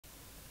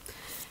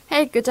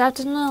Hi, good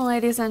afternoon,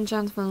 ladies and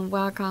gentlemen.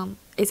 Welcome.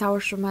 It's our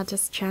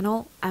Shumatt's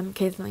channel. I'm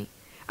Kathleen.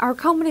 Our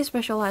company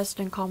specializes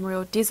in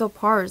commercial diesel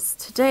parts.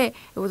 Today,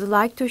 I would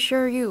like to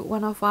show you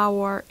one of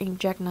our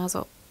inject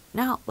nozzle.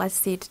 Now, let's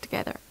see it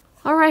together.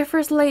 Alright,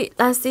 firstly,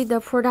 let's see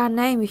the product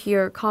name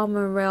here,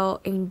 Common Rail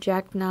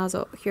Inject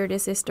Nozzle. Here,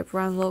 this is the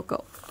brand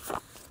logo.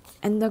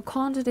 And the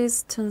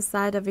quantities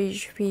inside of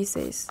each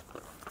pieces.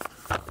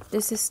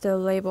 This is the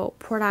label,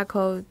 product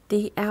code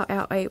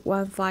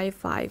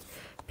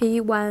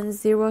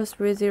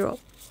DLLA155P1030.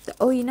 The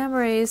OE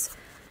number is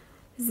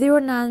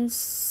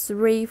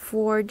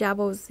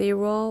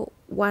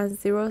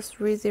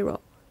 0934001030.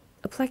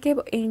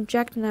 Applicable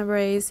inject number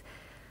is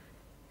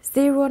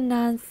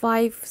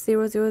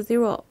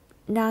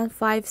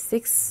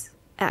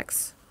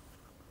 0950000956X.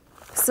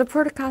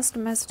 Support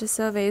customized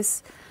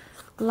service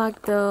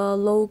like the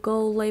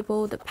logo,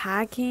 label, the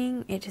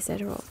packing,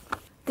 etc.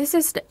 This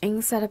is the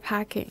inside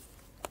packing.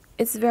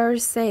 It's very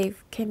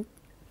safe, can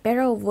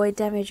better avoid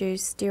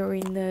damages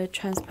during the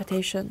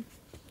transportation.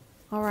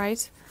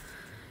 Alright.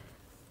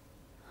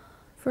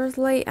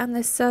 Firstly, on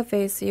the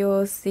surface, you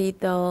will see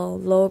the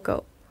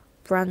logo,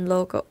 brand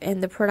logo,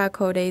 and the product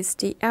code is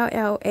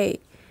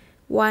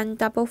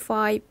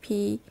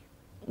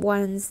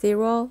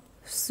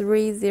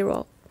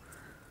DLLA155P1030.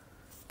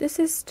 This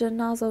is the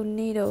nozzle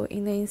needle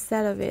in the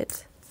inside of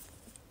it.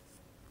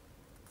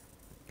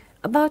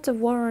 About the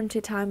warranty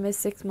time is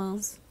 6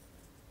 months.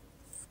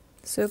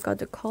 So you got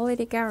the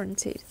quality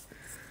guaranteed.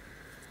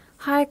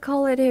 High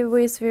quality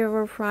with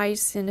fair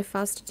price and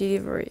fast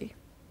delivery.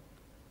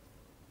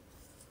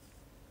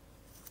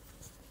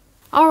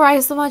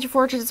 Alright, so much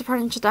for today's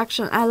part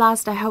introduction. At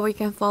last, I hope you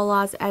can follow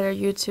us at our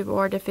YouTube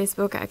or the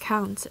Facebook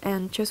account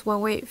and choose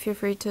one way. Feel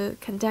free to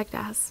contact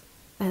us.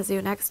 I'll see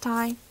you next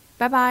time.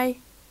 Bye bye.